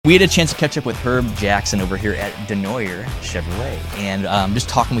We had a chance to catch up with Herb Jackson over here at DeNooyer Chevrolet, and just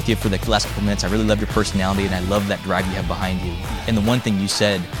talking with you for the last couple minutes. I really love your personality, and I love that drive you have behind you. And the one thing you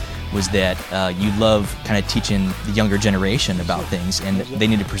said was that you love kind of teaching the younger generation about things, and they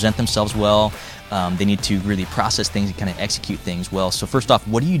need to present themselves well. They need to really process things and kind of execute things well. So first off,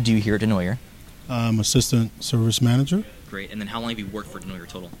 what do you do here at DeNooyer? I'm assistant service manager. Great. And then how long have you worked for DeNooyer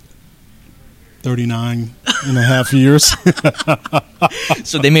total? 39 and a half years.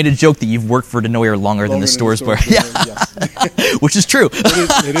 So they made a joke that you've worked for DeNooyer longer than the stores were. Yeah. Yes. Which is true.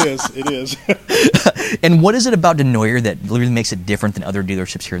 It is. And what is it about DeNooyer that really makes it different than other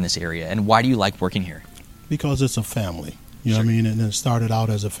dealerships here in this area? And why do you like working here? Because it's a family. You know what I mean? And it started out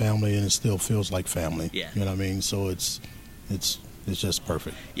as a family, and it still feels like family. Yeah. You know what I mean? So it's just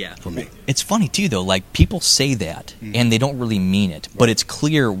perfect. Yeah. For me. It's funny too, though. Like, people say that, and they don't really mean it. But it's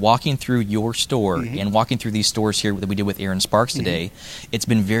clear walking through your store and walking through these stores here that we did with Aaron Sparks today. It's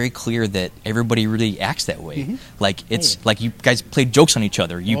been very clear that everybody really acts that way. Like, it's like you guys play jokes on each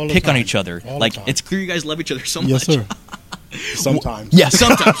other. You pick on each other. Like, it's clear you guys love each other so much. Yes, sir. Sometimes. Yeah,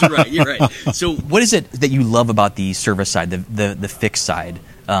 sometimes. You're right. So what is it that you love about the service side, the fixed side,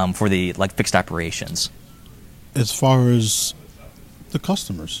 for the fixed operations? As far as the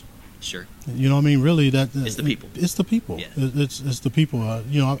customers. Sure. You know what I mean? Really, it's the people. It's the people. Yeah. It's the people.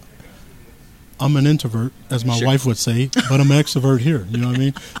 You know, I'm an introvert, as my wife would say, but I'm an extrovert here. You know what I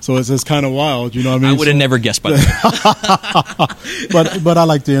mean? So it's kind of wild. You know what I mean? I would have never guessed by that. but I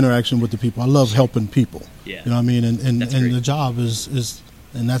like the interaction with the people. I love helping people. Yeah. You know what I mean? And the job is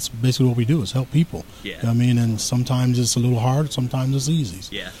and that's basically what we do, is help people. Yeah. You know what I mean? And sometimes it's a little hard, sometimes it's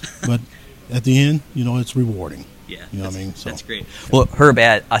easy. Yeah. But at the end, you know, it's rewarding. Yeah, you know what I mean? So, that's great. Well, Herb,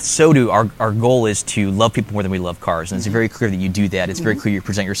 at SODU, our goal is to love people more than we love cars, and it's very clear that you do that. It's very clear you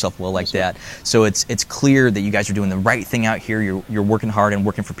present yourself well like that. So it's clear that you guys are doing the right thing out here. You're working hard and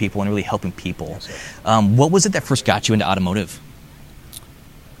working for people and really helping people. What was it that first got you into automotive?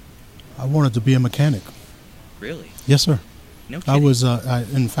 I wanted to be a mechanic. Really? Yes, sir. No kidding. I was,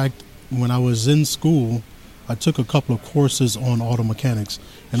 in fact, when I was in school, I took a couple of courses on auto mechanics,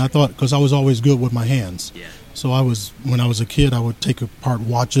 and I thought, because I was always good with my hands. Yeah. So when I was a kid, I would take apart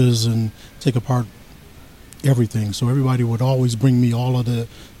watches and take apart everything. So everybody would always bring me all of the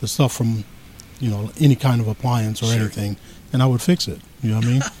stuff from, you know, any kind of appliance or anything, and I would fix it. You know what I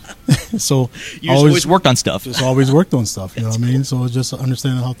mean? So you always worked on stuff. Just always worked on stuff. You know what I mean? So it's just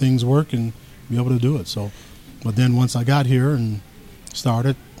understanding how things work and be able to do it. So, but then once I got here and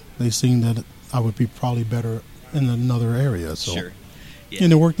started, they seen that I would be probably better in another area. So. Sure. Yeah.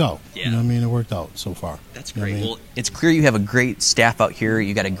 And it worked out. Yeah. You know what I mean? It worked out so far. That's great. You know what I mean? Well, it's clear you have a great staff out here.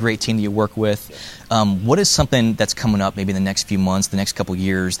 You got a great team that you work with. What is something that's coming up maybe in the next few months, the next couple of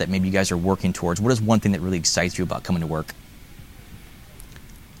years that maybe you guys are working towards? What is one thing that really excites you about coming to work?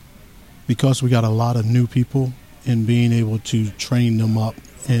 Because we got a lot of new people, and being able to train them up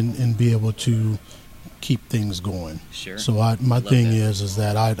and be able to keep things going. Sure. So my thing is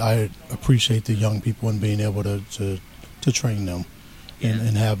that I appreciate the young people and being able to train them. Yeah.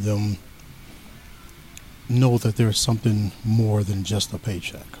 And have them know that there's something more than just a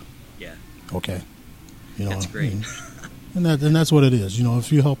paycheck. Yeah. Okay. You know, that's great. And that's what it is. You know,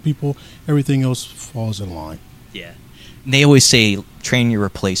 if you help people, everything else falls in line. Yeah. And they always say train your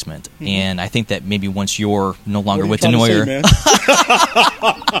replacement, and I think that maybe once you're no longer with DeNooyer,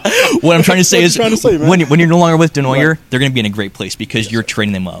 what I'm trying to say is when you're no longer with DeNooyer, they're going to be in a great place because you're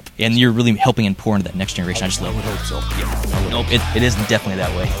training them up, and you're really helping and pouring into that next generation. I just love it. I would hope so. Yeah. Nope, it is definitely that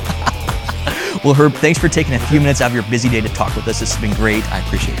way. Well, Herb, thanks for taking a few minutes out of your busy day to talk with us. This has been great. I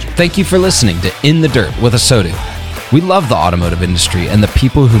appreciate you. Thank you for listening to In the Dirt with SODU. We love the automotive industry and the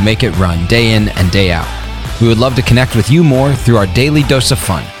people who make it run day in and day out. We would love to connect with you more through our Daily Dose of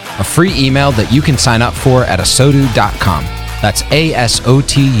Fun, a free email that you can sign up for at asodu.com. That's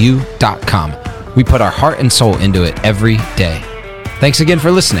ASOTU.com. We put our heart and soul into it every day. Thanks again for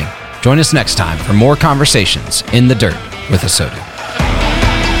listening. Join us next time for more conversations in the dirt with SODU.